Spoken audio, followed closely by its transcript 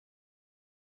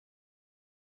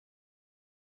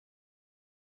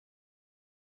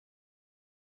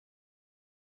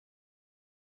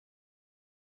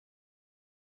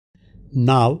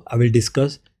Now I will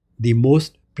discuss the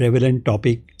most prevalent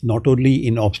topic not only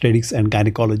in obstetrics and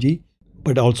gynecology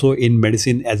but also in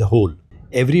medicine as a whole.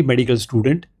 Every medical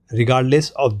student,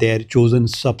 regardless of their chosen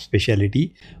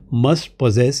subspecialty, must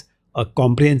possess a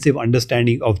comprehensive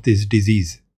understanding of this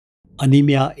disease,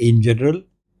 anemia in general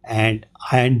and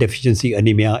iron deficiency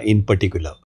anemia in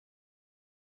particular.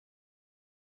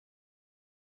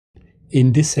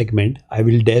 In this segment, I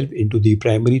will delve into the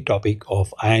primary topic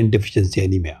of iron deficiency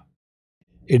anemia.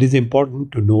 It is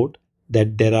important to note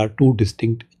that there are two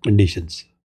distinct conditions: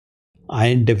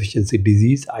 iron deficiency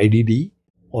disease IDD,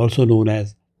 also known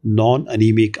as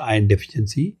non-anemic iron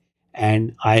deficiency,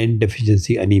 and iron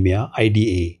deficiency anemia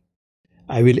IDA.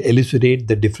 I will elucidate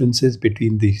the differences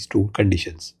between these two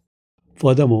conditions.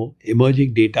 Furthermore,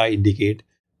 emerging data indicate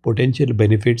potential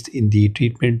benefits in the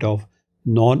treatment of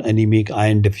non-anemic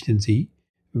iron deficiency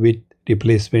with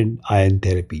replacement iron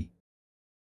therapy.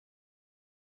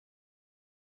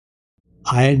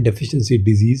 Iron deficiency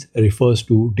disease refers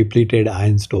to depleted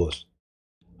iron stores.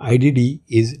 IDD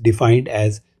is defined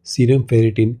as serum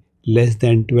ferritin less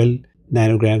than 12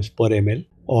 nanograms per ml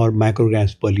or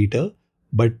micrograms per liter,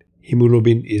 but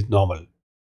hemoglobin is normal.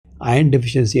 Iron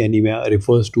deficiency anemia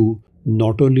refers to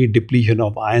not only depletion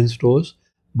of iron stores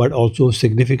but also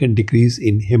significant decrease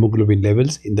in hemoglobin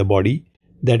levels in the body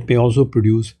that may also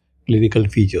produce clinical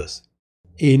features.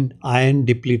 In iron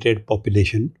depleted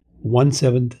population,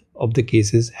 1/7 of the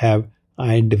cases have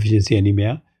iron deficiency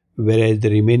anemia, whereas the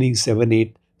remaining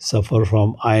 7/8 suffer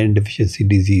from iron deficiency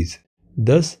disease.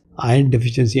 Thus, iron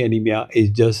deficiency anemia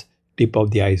is just tip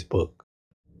of the iceberg.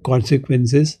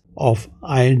 Consequences of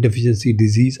iron deficiency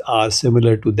disease are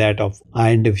similar to that of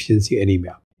iron deficiency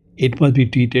anemia. It must be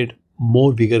treated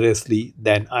more vigorously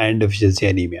than iron deficiency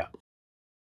anemia.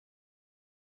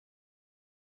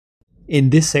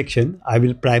 In this section, I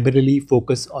will primarily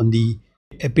focus on the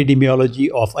epidemiology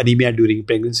of anemia during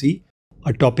pregnancy,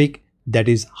 a topic that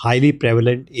is highly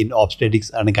prevalent in obstetrics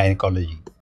and gynecology.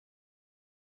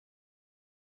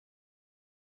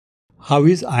 How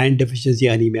is iron deficiency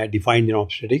anemia defined in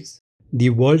obstetrics? The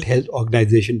World Health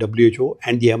Organization (WHO)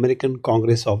 and the American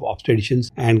Congress of Obstetricians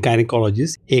and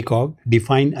Gynecologists (ACOG)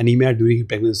 define anemia during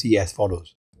pregnancy as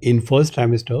follows. In first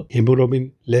trimester,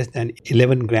 hemoglobin less than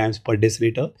 11 grams per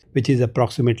deciliter, which is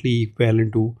approximately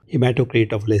equivalent to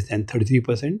hematocrit of less than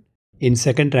 33%. In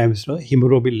second trimester,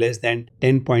 hemoglobin less than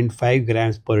 10.5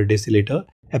 grams per deciliter,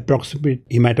 approximate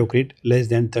hematocrit less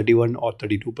than 31 or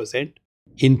 32%.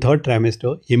 In third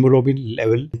trimester, hemoglobin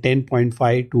level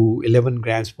 10.5 to 11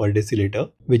 grams per deciliter,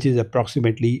 which is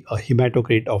approximately a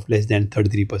hematocrit of less than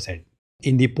 33%.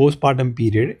 In the postpartum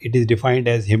period, it is defined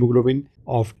as hemoglobin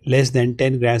of less than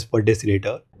 10 grams per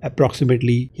deciliter,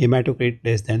 approximately hematocrit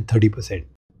less than 30%.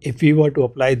 If we were to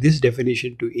apply this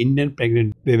definition to Indian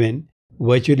pregnant women,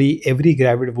 virtually every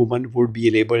gravid woman would be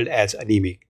labeled as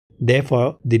anemic.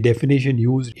 Therefore, the definition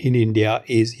used in India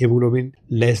is hemoglobin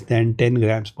less than 10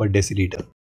 grams per deciliter.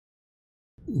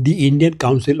 The Indian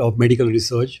Council of Medical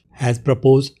Research has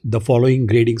proposed the following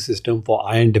grading system for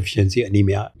iron deficiency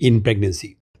anemia in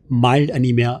pregnancy. Mild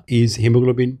anemia is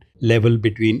hemoglobin level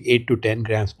between 8 to 10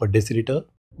 grams per deciliter.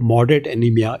 Moderate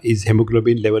anemia is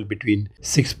hemoglobin level between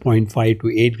 6.5 to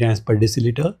 8 grams per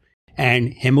deciliter.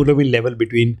 And hemoglobin level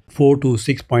between 4 to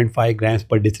 6.5 grams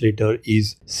per deciliter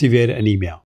is severe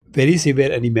anemia. Very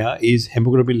severe anemia is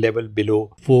hemoglobin level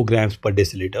below 4 grams per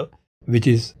deciliter, which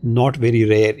is not very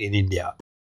rare in India.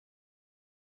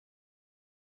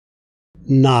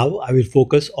 Now I will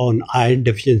focus on iron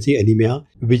deficiency anemia,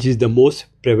 which is the most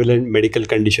prevalent medical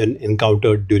condition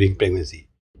encountered during pregnancy.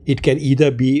 It can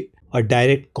either be a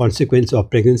direct consequence of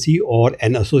pregnancy or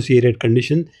an associated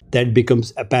condition that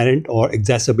becomes apparent or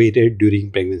exacerbated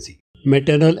during pregnancy.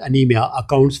 Maternal anemia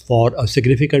accounts for a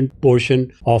significant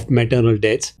portion of maternal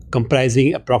deaths,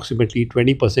 comprising approximately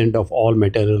 20% of all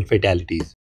maternal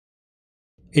fatalities.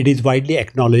 It is widely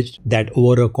acknowledged that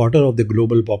over a quarter of the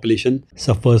global population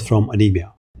suffers from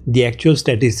anemia. The actual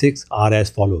statistics are as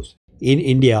follows. In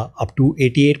India, up to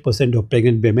 88% of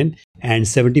pregnant women and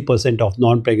 70% of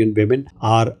non-pregnant women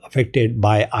are affected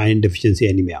by iron deficiency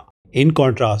anemia. In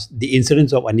contrast, the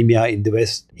incidence of anemia in the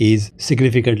West is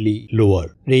significantly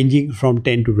lower, ranging from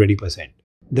 10 to 20%.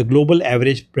 The global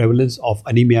average prevalence of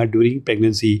anemia during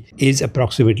pregnancy is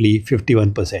approximately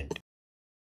 51%.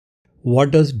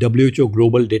 What does WHO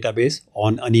Global Database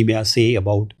on Anemia say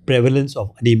about prevalence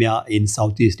of anemia in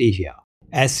Southeast Asia?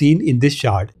 As seen in this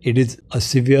chart, it is a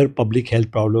severe public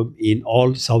health problem in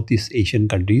all Southeast Asian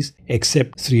countries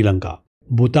except Sri Lanka.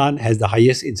 Bhutan has the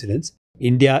highest incidence.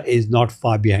 India is not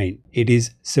far behind. It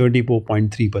is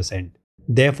 74.3%.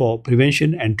 Therefore,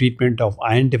 prevention and treatment of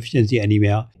iron deficiency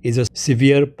anemia is a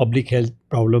severe public health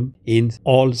problem in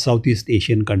all Southeast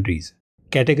Asian countries.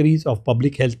 Categories of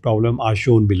public health problem are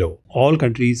shown below. All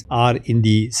countries are in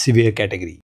the severe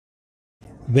category.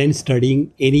 When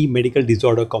studying any medical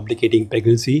disorder complicating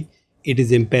pregnancy, it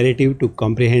is imperative to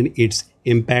comprehend its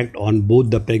impact on both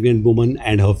the pregnant woman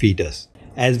and her fetus,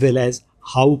 as well as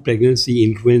how pregnancy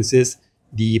influences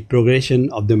the progression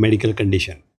of the medical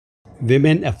condition.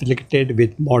 Women afflicted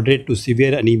with moderate to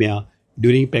severe anemia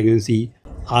during pregnancy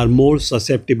are more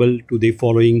susceptible to the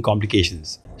following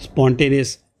complications: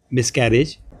 spontaneous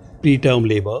miscarriage, preterm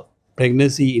labor,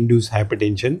 pregnancy induced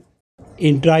hypertension,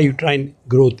 intrauterine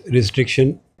growth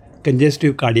restriction,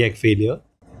 congestive cardiac failure,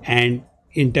 and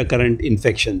intercurrent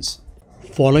infections.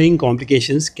 Following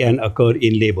complications can occur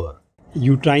in labor: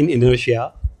 uterine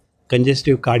inertia,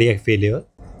 congestive cardiac failure,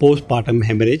 postpartum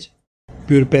hemorrhage,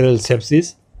 puerperal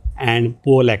sepsis, and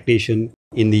poor lactation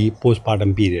in the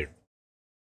postpartum period.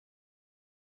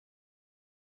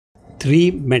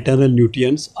 Three maternal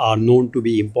nutrients are known to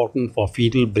be important for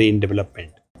fetal brain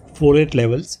development: folate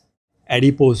levels,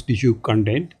 adipose tissue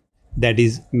content, that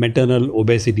is, maternal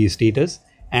obesity status,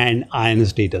 and iron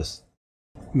status.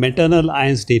 Maternal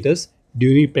iron status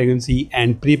during pregnancy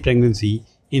and pre-pregnancy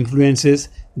influences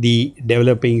the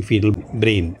developing fetal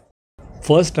brain.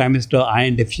 First trimester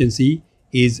iron deficiency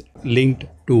is linked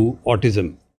to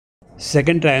autism.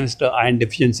 Second trimester iron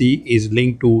deficiency is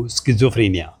linked to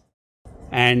schizophrenia.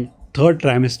 And third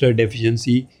trimester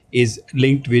deficiency is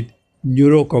linked with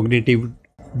neurocognitive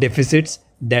deficits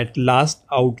that last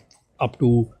out up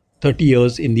to 30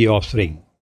 years in the offspring.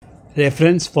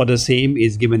 Reference for the same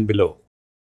is given below.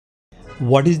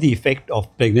 What is the effect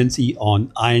of pregnancy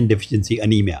on iron deficiency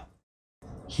anemia?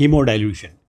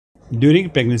 Hemodilution. During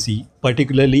pregnancy,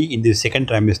 particularly in the second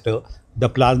trimester, the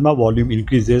plasma volume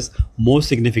increases more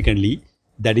significantly,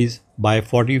 that is by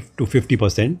 40 to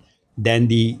 50%, than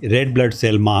the red blood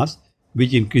cell mass,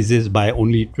 which increases by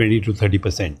only 20 to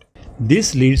 30%.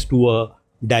 This leads to a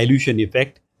dilution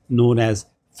effect known as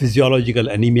physiological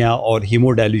anemia or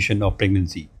hemodilution of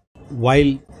pregnancy.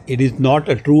 While it is not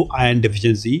a true iron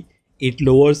deficiency, it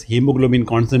lowers hemoglobin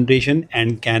concentration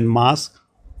and can mask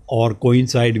or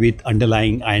coincide with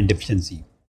underlying iron deficiency.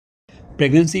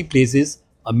 Pregnancy places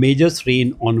a major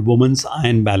strain on woman's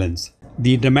iron balance.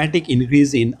 The dramatic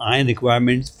increase in iron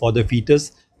requirements for the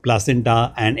fetus,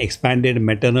 placenta, and expanded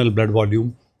maternal blood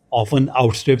volume often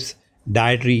outstrips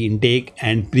dietary intake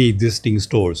and pre-existing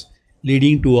stores,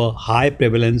 leading to a high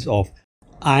prevalence of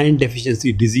iron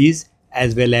deficiency disease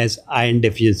as well as iron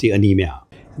deficiency anemia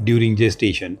during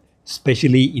gestation,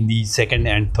 especially in the second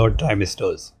and third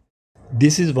trimesters.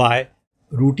 This is why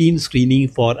routine screening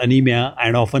for anemia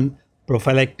and often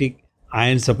prophylactic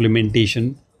iron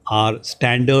supplementation are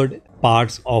standard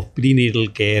parts of prenatal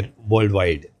care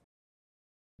worldwide.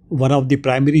 One of the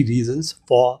primary reasons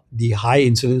for the high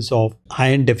incidence of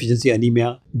iron deficiency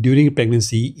anemia during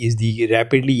pregnancy is the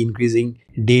rapidly increasing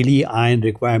daily iron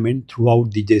requirement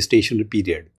throughout the gestational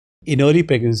period. In early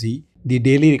pregnancy, the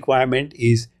daily requirement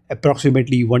is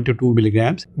approximately 1 to 2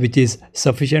 milligrams, which is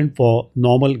sufficient for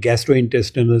normal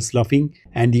gastrointestinal sloughing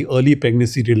and the early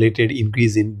pregnancy related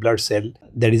increase in blood cell,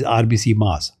 that is RBC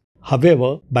mass.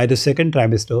 However, by the second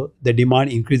trimester, the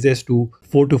demand increases to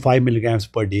 4 to 5 milligrams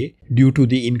per day due to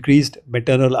the increased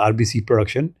maternal RBC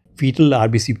production, fetal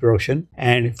RBC production,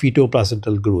 and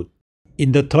fetoplacental growth.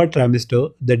 In the third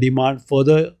trimester, the demand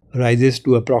further rises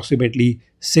to approximately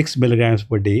 6 milligrams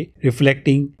per day,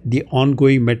 reflecting the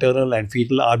ongoing maternal and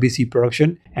fetal RBC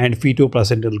production and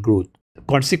fetoplacental growth.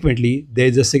 Consequently, there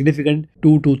is a significant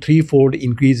 2 to 3-fold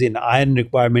increase in iron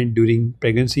requirement during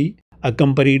pregnancy,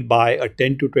 accompanied by a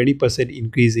 10 to 20%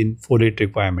 increase in folate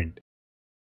requirement.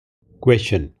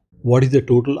 Question: what is the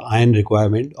total iron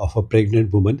requirement of a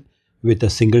pregnant woman with a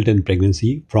singleton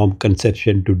pregnancy from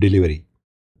conception to delivery?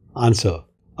 Answer: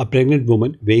 a pregnant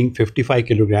woman weighing 55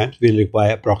 kilograms will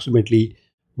require approximately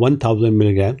 1000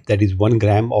 milligrams, that is 1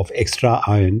 gram of extra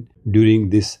iron during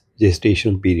this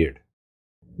gestational period.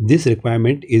 This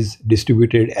requirement is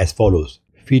distributed as follows: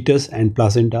 fetus and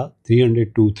placenta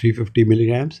 300 to 350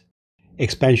 milligrams,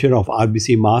 expansion of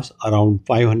RBC mass around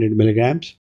 500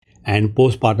 milligrams, and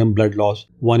postpartum blood loss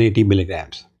 180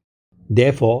 milligrams.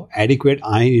 Therefore, adequate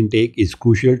iron intake is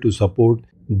crucial to support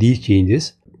these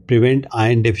changes, prevent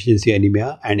iron deficiency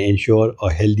anemia, and ensure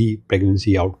a healthy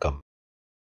pregnancy outcome.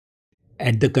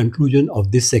 At the conclusion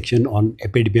of this section on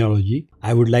epidemiology,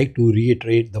 I would like to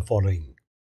reiterate the following.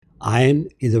 Iron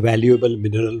is a valuable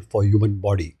mineral for human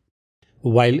body.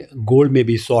 While gold may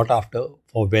be sought after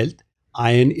for wealth,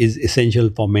 iron is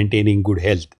essential for maintaining good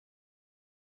health.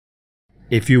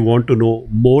 If you want to know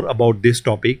more about this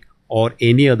topic or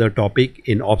any other topic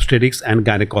in obstetrics and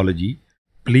gynecology,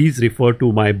 please refer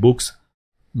to my books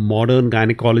Modern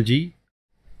Gynecology,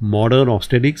 Modern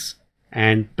Obstetrics,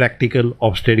 and Practical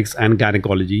Obstetrics and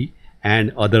Gynecology,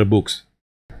 and other books.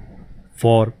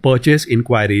 For purchase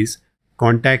inquiries,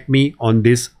 contact me on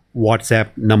this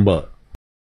WhatsApp number.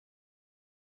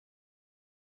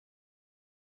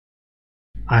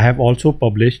 I have also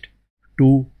published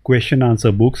 2 question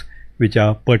answer books which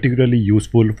are particularly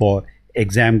useful for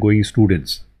exam going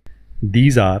students.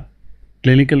 These are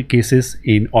Clinical Cases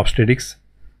in Obstetrics,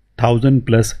 1000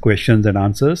 plus questions and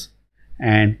answers,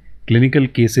 and Clinical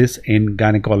Cases in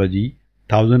Gynecology,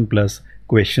 1000 plus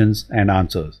questions and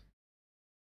answers.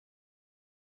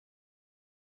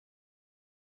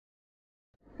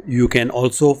 You can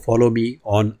also follow me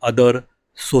on other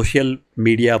social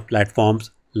media platforms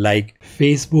like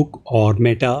Facebook or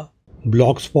Meta,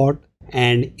 Blogspot,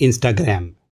 and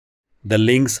Instagram. The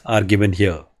links are given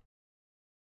here.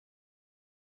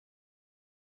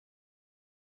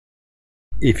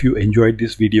 If you enjoyed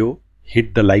this video,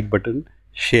 hit the like button,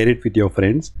 share it with your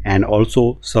friends, and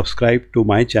also subscribe to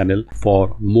my channel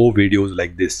for more videos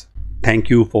like this. Thank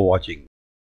you for watching.